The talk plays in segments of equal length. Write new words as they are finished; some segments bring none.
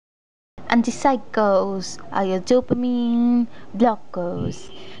Antipsychotics are your dopamine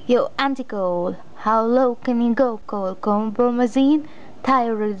blockers. Your antigoal, how low can you go? Called compromising,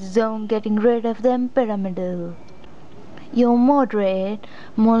 thyroid zone, getting rid of them pyramidal. Your moderate,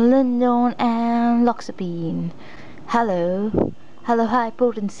 Malignant and loxapine. Hello high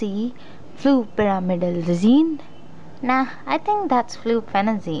potency, pyramidal disease. Nah, I think that's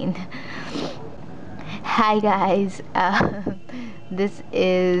fluphenazine. Hi guys, this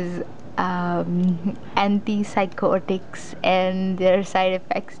is antipsychotics and their side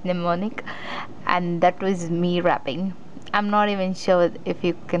effects mnemonic, and that was me rapping. I'm not even sure if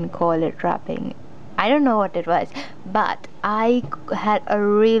you can call it rapping. I don't know what it was, but I had a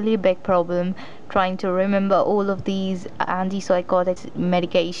really big problem trying to remember all of these antipsychotics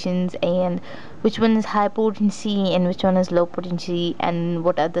medications and which one is high potency and which one is low potency and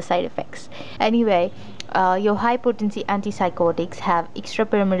what are the side effects. Anyway, your high potency antipsychotics have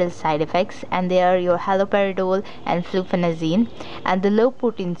extrapyramidal side effects, and they are your haloperidol and fluphenazine, and the low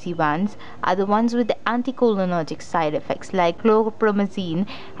potency ones are the ones with the anticholinergic side effects like chlorpromazine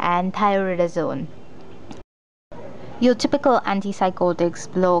and thyroidazone. Your typical antipsychotics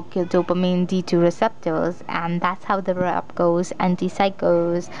block your dopamine D2 receptors, and that's how the rap goes.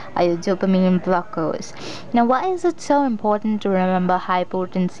 Antipsychos are your dopamine blockers. Now, why is it so important to remember high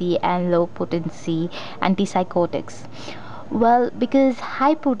potency and low potency antipsychotics? Well, because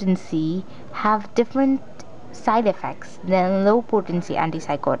high potency have different side effects than low potency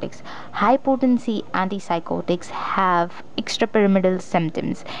antipsychotics. High potency antipsychotics have extrapyramidal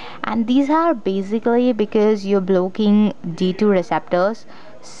symptoms, and these are basically because you're blocking D2 receptors,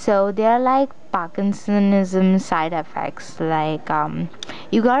 so they are like Parkinsonism side effects. Like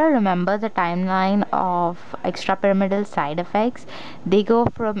you gotta remember the timeline of extrapyramidal side effects. They go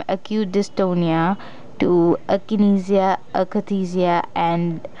from acute dystonia to akinesia, akathisia,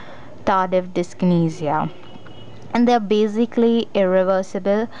 and tardive dyskinesia, and they're basically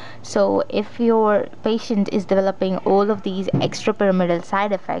irreversible. So if your patient is developing all of these extrapyramidal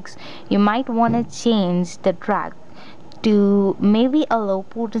side effects, you might want to change the drug to maybe a low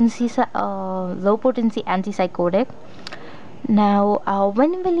potency antipsychotic. Now,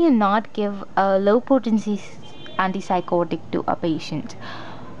 when will you not give a low potency antipsychotic to a patient?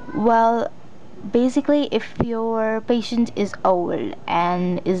 Well, basically, if your patient is old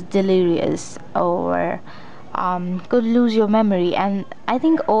and is delirious or could lose your memory, and I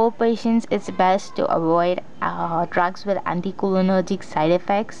think all patients it's best to avoid drugs with anticholinergic side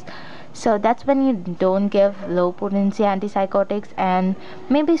effects. So that's when you don't give low potency antipsychotics and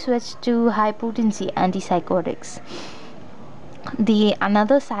maybe switch to high potency antipsychotics. The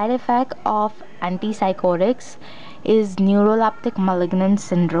another side effect of antipsychotics is neuroleptic malignant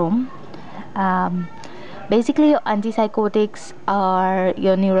syndrome. um, Basically, your antipsychotics are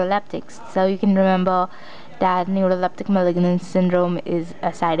your neuroleptics, so you can remember that neuroleptic malignant syndrome is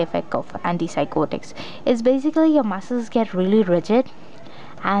a side effect of antipsychotics. It's basically your muscles get really rigid,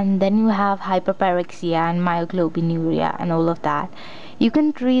 and then you have hyperpyrexia and myoglobinuria and all of that. You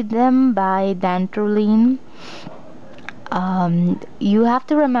can treat them by dantrolene. You have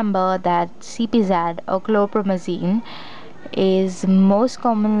to remember that CPZ or chlorpromazine is most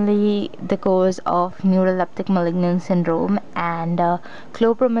commonly the cause of neuroleptic malignant syndrome, and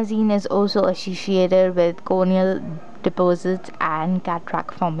chlorpromazine is also associated with corneal deposits and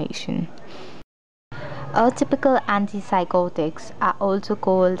cataract formation. Atypical antipsychotics are also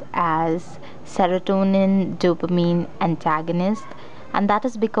called as serotonin dopamine antagonists, and that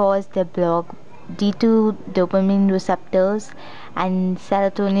is because they block D2 dopamine receptors and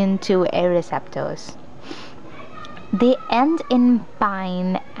serotonin 2A receptors. They end in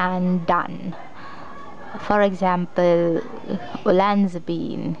pine and dun. For example,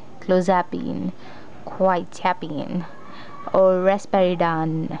 olanzapine, clozapine, quetiapine, or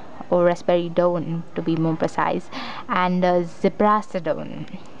risperidone, or risperidone to be more precise, and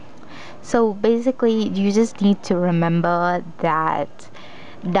ziprasidone. So basically, you just need to remember that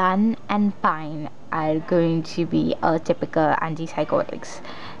dun and pine are going to be typical antipsychotics.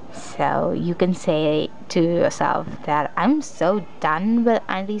 So you can say to yourself that I'm so done with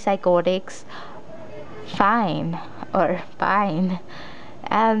antipsychotics, fine or fine.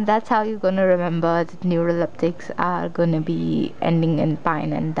 And that's how you're gonna remember that neuroleptics are gonna be ending in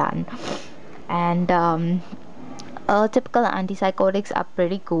pine and done. And typical antipsychotics are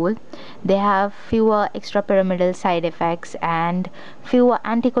pretty cool. They have fewer extrapyramidal side effects and fewer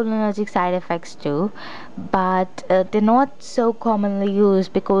anticholinergic side effects too, but they're not so commonly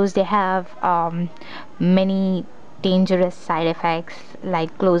used because they have many dangerous side effects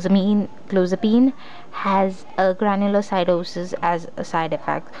like clozapine has a granulocytosis as a side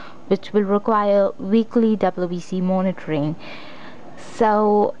effect, which will require weekly WBC monitoring.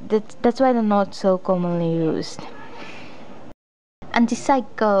 So that's why they're not so commonly used.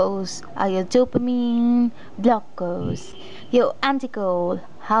 Antipsychotics are your dopamine blockers. Your anticoal,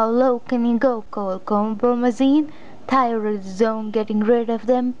 how low can you go? Chromazine, thyroid getting rid of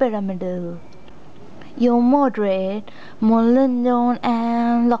them pyramidal. Your moderate, Malignant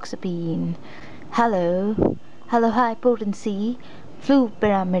and loxapine. Hello high potency,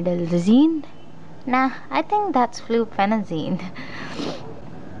 flupyramidal. Nah, I think that's fluphenazine.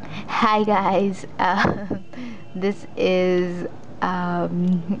 Hi guys, this is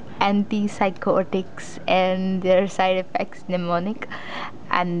Antipsychotics and their side effects Mnemonic,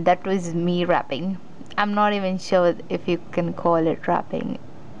 and that was me rapping. I'm not even sure if you can call it rapping.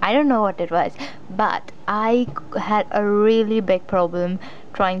 I don't know what it was, but I had a really big problem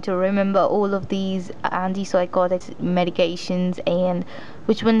trying to remember all of these antipsychotics medications and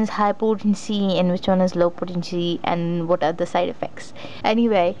which one is high potency and which one is low potency and what are the side effects.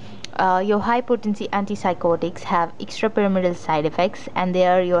 Anyway, your high potency antipsychotics have extrapyramidal side effects, and they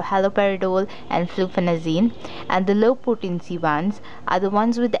are your haloperidol and fluphenazine, and the low potency ones are the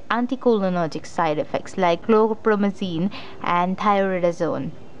ones with the anticholinergic side effects like chlorpromazine and thyroidazone.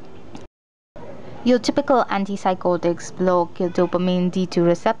 Your typical antipsychotics block your dopamine D2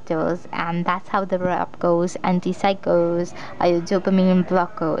 receptors, and that's how the rap goes. Antipsychos are your dopamine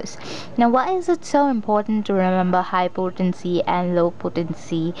blockers. Now, why is it so important to remember high potency and low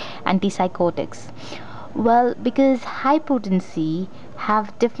potency antipsychotics? Well, because high potency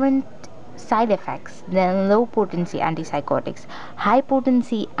have different side effects than low potency antipsychotics. High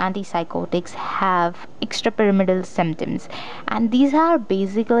potency antipsychotics have extrapyramidal symptoms, and these are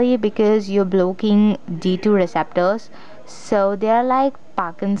basically because you're blocking D2 receptors. So they are like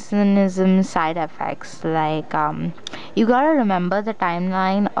Parkinsonism side effects. Like you gotta remember the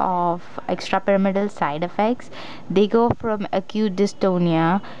timeline of extrapyramidal side effects. They go from acute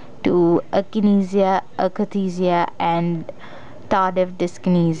dystonia to akinesia, akathisia, and tardive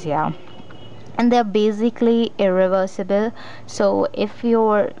dyskinesia, and they're basically irreversible. So if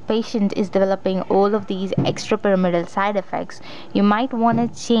your patient is developing all of these extrapyramidal side effects, you might want to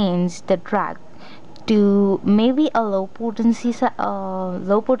change the drug to maybe a low potency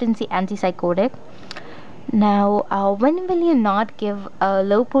antipsychotic. Now, when will you not give a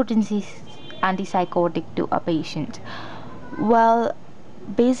low potency antipsychotic to a patient? Well,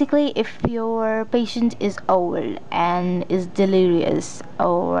 basically, if your patient is old and is delirious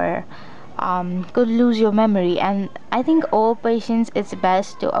or could lose your memory, and I think all patients it's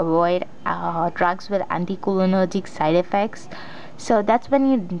best to avoid drugs with anticholinergic side effects. So that's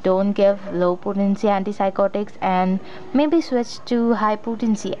when you don't give low potency antipsychotics and maybe switch to high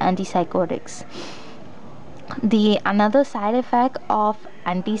potency antipsychotics. The another side effect of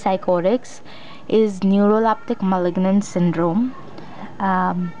antipsychotics is neuroleptic malignant syndrome.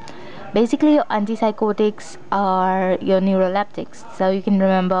 um, Basically, your antipsychotics are your neuroleptics, so you can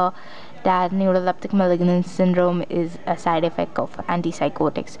remember that neuroleptic malignant syndrome is a side effect of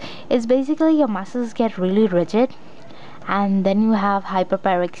antipsychotics. It's basically your muscles get really rigid, and then you have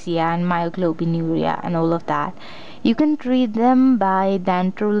hyperpyrexia and myoglobinuria and all of that. You can treat them by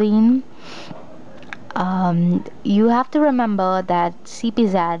dantrolene. You have to remember that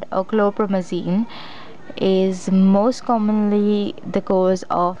CPZ or chlorpromazine is most commonly the cause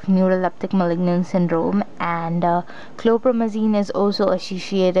of neuroleptic malignant syndrome, and chlorpromazine is also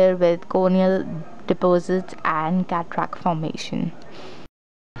associated with corneal deposits and cataract formation.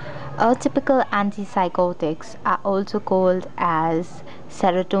 Atypical antipsychotics are also called as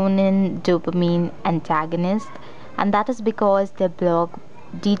serotonin dopamine antagonists, and that is because they block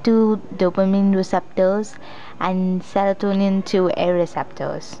D2 dopamine receptors and serotonin 2A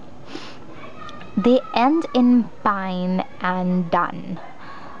receptors. They end in pine and dun.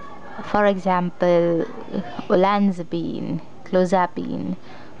 For example, olanzapine, clozapine,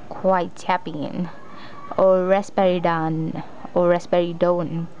 quetiapine, or risperidone, or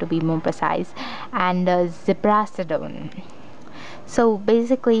risperidone to be more precise, and ziprasidone. So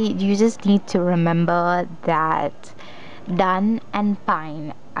basically, you just need to remember that dun and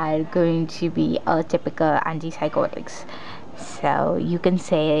pine are going to be typical antipsychotics. So you can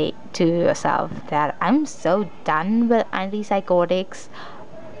say to yourself that I'm so done with antipsychotics,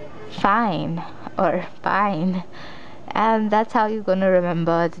 fine or fine. And that's how you're gonna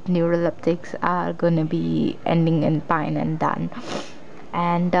remember that neuroleptics are gonna be ending in pine and done.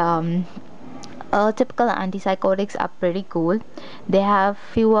 And Typical antipsychotics are pretty cool. They have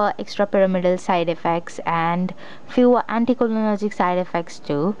fewer extrapyramidal side effects and fewer anticholinergic side effects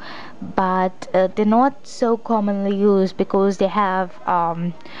too, but they're not so commonly used because they have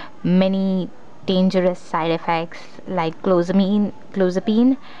many dangerous side effects, like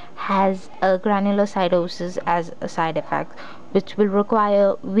clozapine has a granulocytosis as a side effect, which will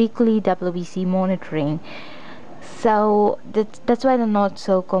require weekly WBC monitoring. So that's why they're not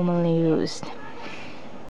so commonly used.